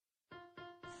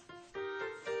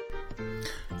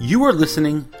You are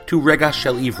listening to Rega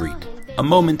Shel Ivrit, a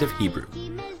moment of Hebrew,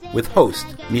 with host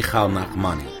Michal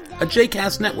Nachmani, a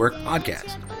JCast Network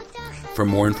podcast. For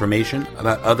more information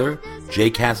about other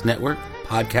JCast Network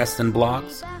podcasts and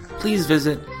blogs, please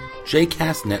visit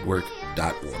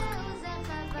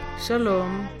jcastnetwork.org.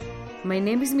 Shalom, my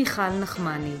name is Michal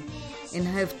Nachmani, and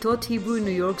I have taught Hebrew in New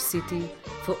York City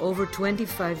for over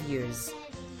 25 years.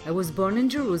 I was born in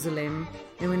Jerusalem,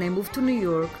 and when I moved to New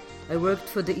York, I worked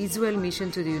for the Israel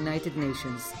Mission to the United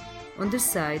Nations. On the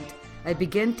side, I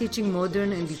began teaching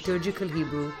modern and liturgical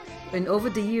Hebrew, and over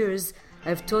the years,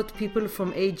 I've taught people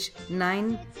from age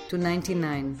 9 to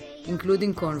 99,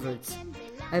 including converts.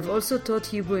 I've also taught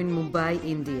Hebrew in Mumbai,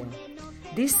 India.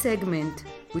 This segment,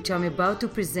 which I'm about to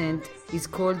present, is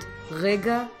called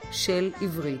Rega Shel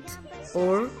Ivrit,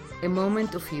 or A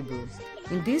Moment of Hebrew.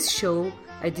 In this show,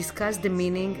 I discuss the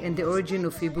meaning and the origin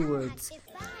of Hebrew words.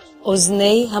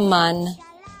 Oznei Haman,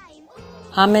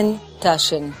 Hamen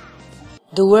Tashen.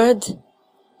 The word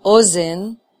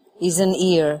Ozen is an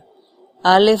ear.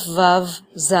 Aleph, Vav,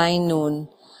 Zayin, Nun.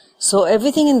 So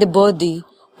everything in the body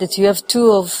that you have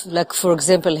two of, like for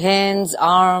example, hands,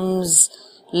 arms,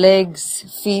 legs,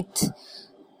 feet,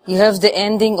 you have the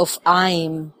ending of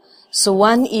Aim. So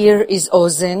one ear is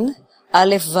Ozen,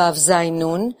 Aleph, Vav, Zayin,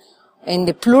 Nun. And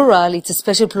the plural, it's a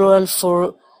special plural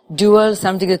for dual,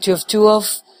 something that you have two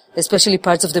of, especially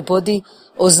parts of the body,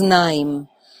 Oznaim.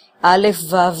 Aleph,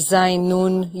 Vav, Zayin,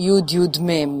 Nun, Yud, Yud,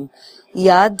 Mem.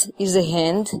 Yad is a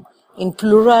hand. In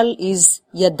plural is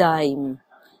Yadaim.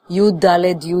 Yud,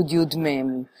 Daled, Yud, Yud,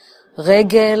 Mem.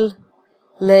 Regel,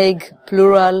 leg,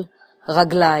 plural,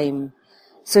 Raglaim.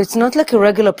 So it's not like a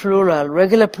regular plural.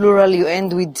 Regular plural you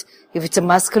end with, if it's a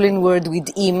masculine word, with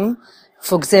im.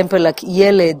 For example, like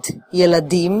Yeled,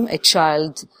 Yeladim, a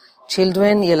child,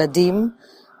 children, Yeladim.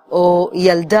 Or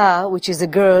Yalda, which is a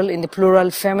girl, in the plural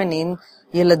feminine,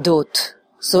 Yeladot.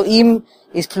 So im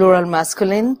is plural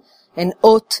masculine, and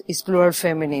ot is plural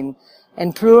feminine.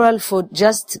 And plural for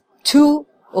just two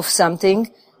of something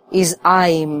is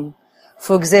aim.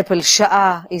 For example,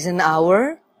 sha'a is an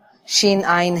hour, shin,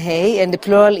 ayin, hey, and the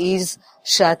plural is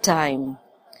sha'atayim.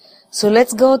 So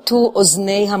let's go to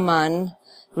Oznei Haman,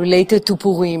 related to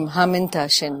Purim, Hamen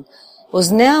Tashen.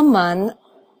 Oznei Haman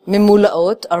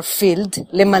memulaot are filled,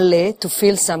 lemale, to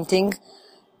fill something.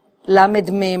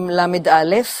 Lamed mem, lamed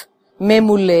aleph.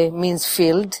 Memule means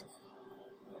filled.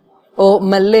 Or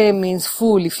male means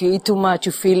full. If you eat too much,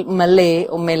 you feel male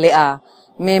or melea.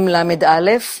 Mem lamed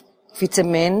aleph, if it's a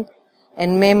man.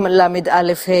 And mem lamed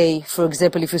aleph hey. For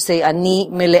example, if you say ani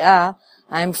melea,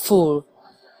 I'm full.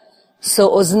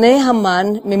 So Oznei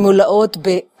Haman memulaot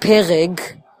be pereg.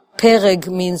 Pereg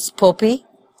means poppy.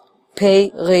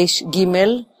 Pei resh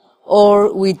gimel.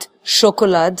 Or with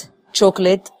chocolate,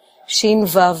 shin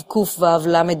vav, kuf vav,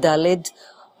 lamed daled,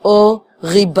 or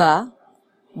riba,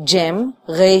 jam,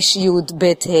 resh yud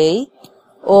bet hey,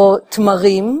 or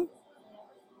tmarim,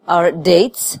 are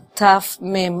dates, taf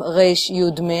mem resh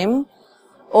yud mem,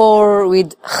 or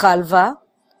with chalva,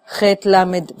 chet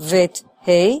lamed vet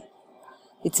hey,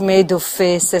 it's made of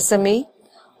sesame,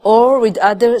 or with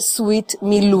other sweet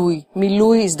milui.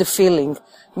 Milui is the filling.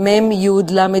 Mem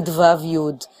yud lamed vav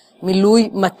yud.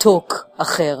 Milui matok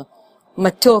acher.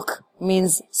 Matok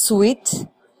means sweet.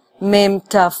 Mem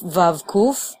taf vav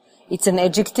kuf. It's an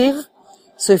adjective.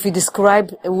 So if you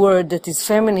describe a word that is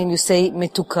feminine, you say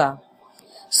metuka.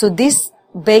 So this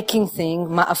baking thing,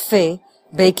 ma'afeh,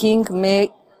 baking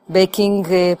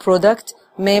product,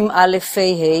 mem aleph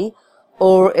hey,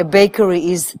 or a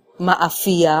bakery is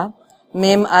ma'afia,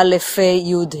 mem aleph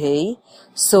yud hey.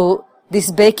 So this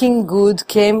baking good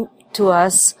came to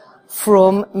us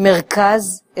from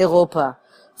Merkaz Europa,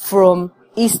 from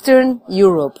Eastern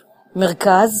Europe.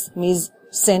 Merkaz means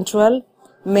central,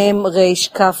 Mem Reish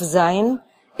Kaf Zayin,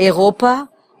 Europa,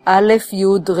 Aleph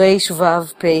Yud Reish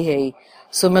Vav Pei Hey.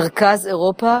 So Merkaz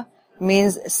Europa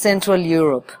means Central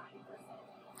Europe.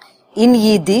 In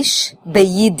Yiddish,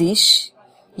 Yud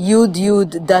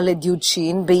Yud Daled Yud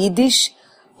Shin, Yiddish,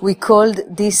 we called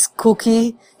this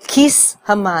cookie Kis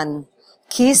Haman.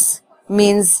 Kis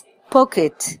means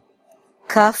pocket.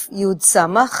 Kaf Yud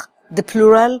Samach, the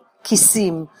plural,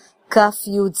 Kisim. Kaf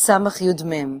Yud Samach Yud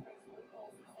Mem.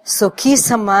 So Kis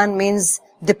Haman means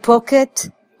the pocket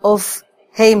of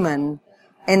Haman.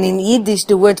 And in Yiddish,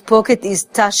 the word pocket is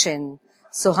Tashen.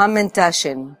 So Hamen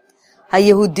Tashen.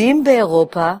 HaYehudim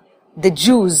be'Europa, the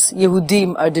Jews,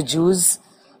 Yehudim are the Jews,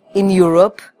 in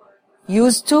Europe,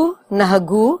 used to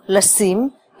nahagu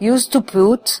lasim, used to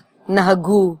put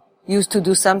nahagu, used to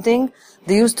do something.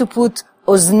 They used to put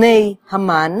Oznei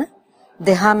Haman,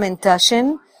 the Hamen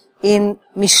Tashen, in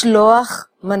Mishloach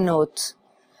Manot.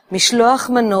 Mishloach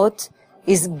manot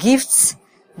is gifts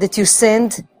that you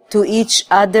send to each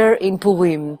other in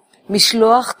Purim.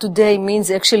 Mishloach today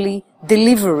means actually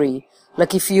delivery.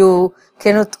 Like if you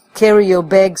cannot carry your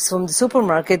bags from the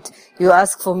supermarket, you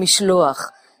ask for mishloach.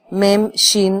 Mem,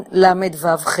 shin, lamed,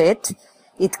 vav, chet.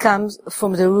 It comes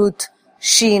from the root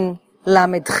shin,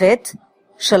 lamed, chet,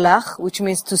 shalach, which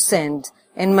means to send.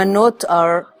 And manot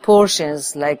are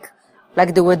portions, like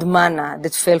the word manna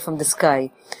that fell from the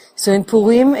sky. So in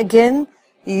Purim, again,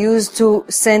 you used to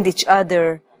send each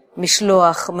other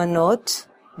mishloach manot,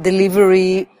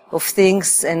 delivery of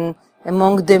things, and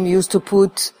among them you used to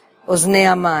put oznei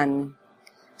haman.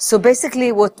 So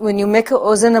basically, when you make a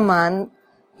ozen haman,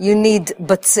 you need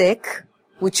batzek,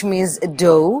 which means a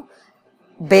dough,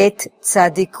 bet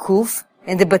tzadik kuf,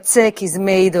 and the batzek is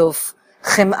made of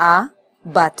chem'ah,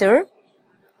 butter,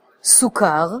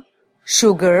 sukar,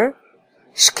 sugar,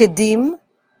 shkedim,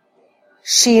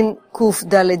 shin kuf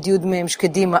daled yud mem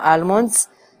shkedim almonds,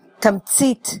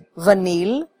 tamtzit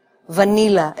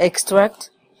vanilla extract,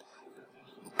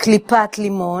 klipat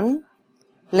limon,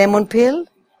 lemon peel,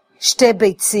 shte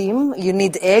beitzim, you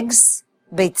need eggs,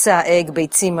 beitza egg,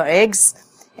 beitzim are eggs,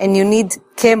 and you need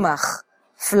kemach,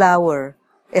 flour,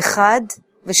 echad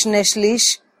v'shnei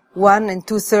shlish, 1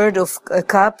 2/3 of a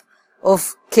cup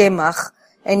of kemach,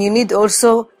 and you need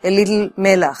also a little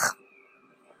melach.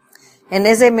 And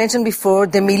as I mentioned before,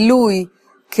 the milui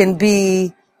can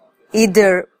be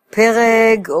either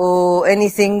pereg or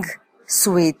anything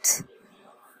sweet.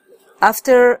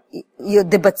 After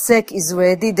the batzek is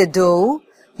ready, the dough,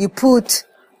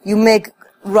 you make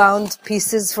round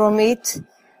pieces from it,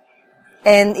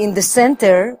 and in the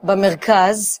center,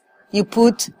 b'merkaz, you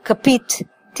put kapit,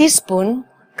 teaspoon,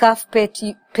 kaf pe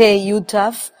yud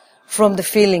taf, from the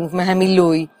filling,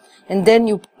 mahamilui. And then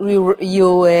you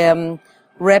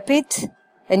wrap it,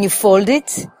 and you fold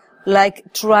it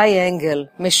like triangle,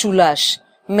 meshulash.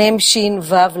 Mem shin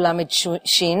vav lamed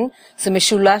shin. So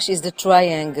meshulash is the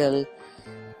triangle.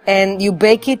 And you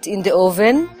bake it in the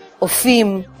oven.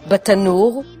 Ofim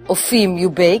batanur. Ofim you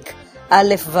bake.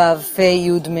 Aleph vav fe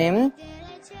yud mem.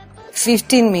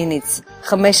 15 minutes.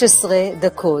 15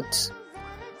 דקות.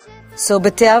 So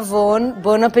בתיאבון,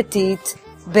 bon appetit,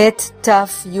 bet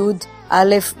taf yud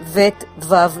aleph vet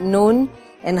vav nun,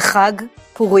 and Chag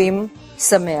Purim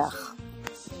Sameach.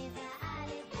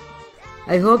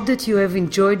 I hope that you have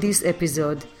enjoyed this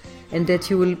episode and that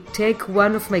you will take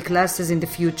one of my classes in the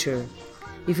future.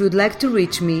 If you would like to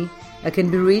reach me, I can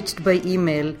be reached by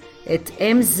email at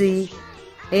mzmotek,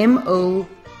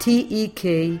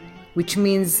 which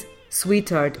means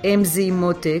sweetheart,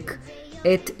 mzmotek,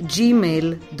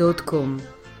 @gmail.com.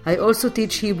 I also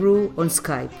teach Hebrew on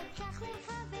Skype.